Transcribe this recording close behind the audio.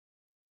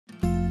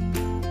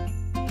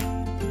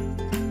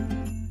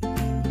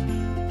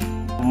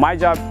my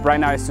job right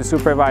now is to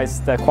supervise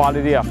the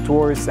quality of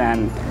tours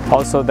and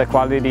also the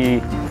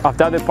quality of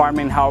the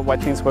department, what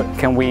things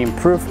can we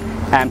improve,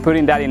 and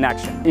putting that in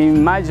action.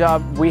 In my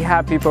job, we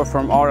have people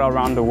from all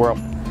around the world,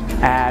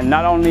 and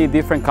not only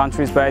different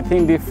countries, but I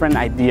think different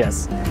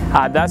ideas.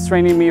 That's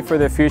training me for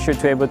the future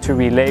to be able to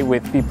relate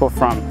with people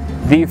from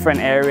different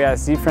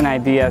areas, different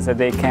ideas that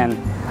they can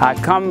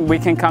we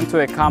can come to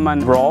a common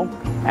role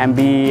and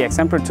be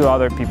exemplary to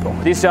other people.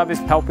 This job is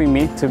helping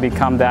me to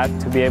become that,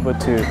 to be able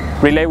to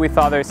relate with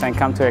others and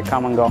come to a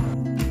common goal.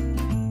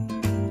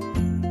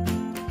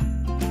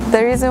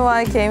 The reason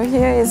why I came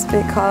here is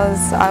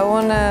because I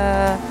want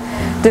to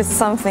do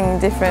something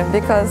different,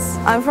 because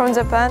I'm from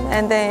Japan,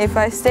 and then if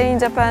I stay in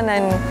Japan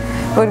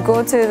and would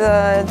go to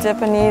the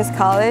Japanese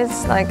college,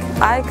 like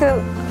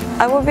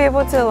I would be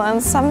able to learn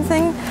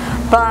something,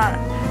 but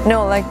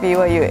not like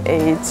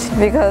BYU-H,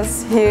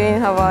 because here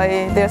in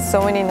Hawaii there's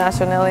so many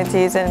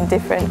nationalities and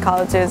different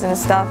cultures and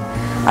stuff.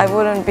 I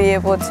wouldn't be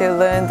able to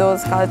learn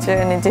those cultures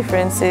and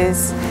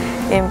differences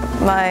in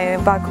my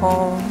back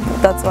home.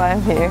 That's why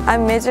I'm here.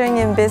 I'm majoring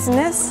in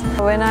business.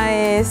 When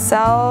I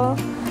sell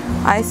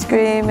ice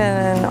cream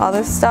and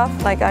other stuff,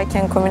 like I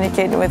can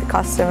communicate with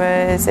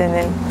customers and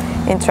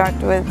then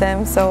interact with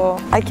them, so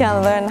I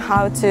can learn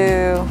how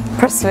to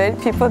persuade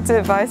people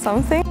to buy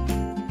something.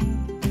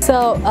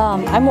 So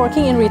I'm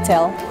working in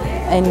retail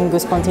in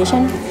Goose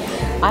Plantation.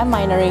 I'm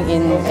minoring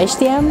in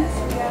HTM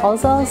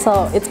also,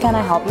 so it's kind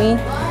of helped me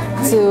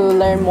to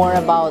learn more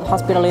about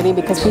hospitality,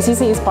 because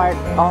PCC is part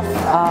of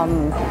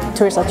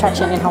tourist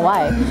attraction in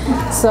Hawaii.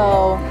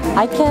 So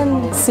I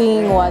can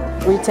see what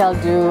retail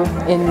do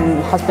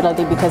in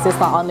hospitality, because it's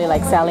not only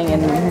like selling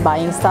and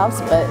buying stuff,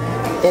 but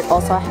it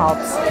also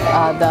helps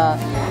the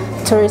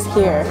tourists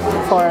here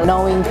for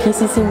knowing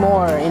PCC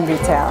more in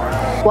retail.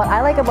 What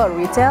I like about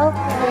retail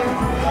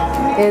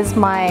is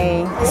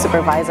my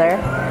supervisor.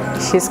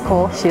 She's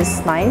cool,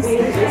 she's nice.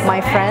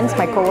 My friends,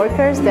 my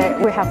coworkers,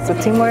 we have the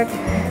teamwork.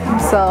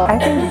 So I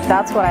think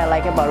that's what I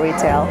like about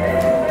retail.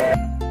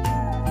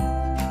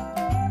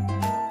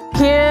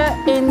 Here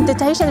in the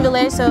Tahitian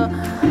village, so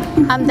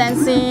I'm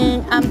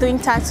dancing, I'm doing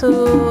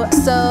tattoo,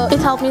 so it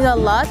helped me a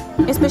lot,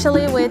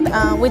 especially with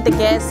the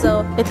guests.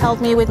 So it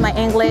helped me with my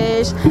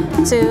English,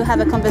 to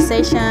have a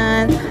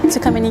conversation, to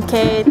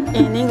communicate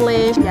in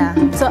English. Yeah.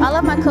 So all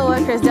of my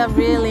coworkers, they're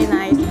really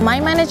nice. My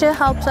manager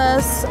helps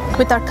us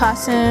with our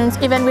costumes,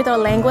 even with our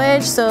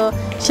language. So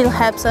she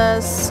helps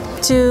us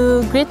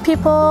to greet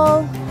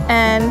people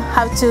and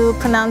how to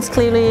pronounce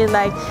clearly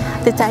like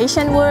the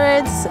Tahitian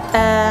words,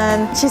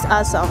 and she's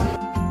awesome.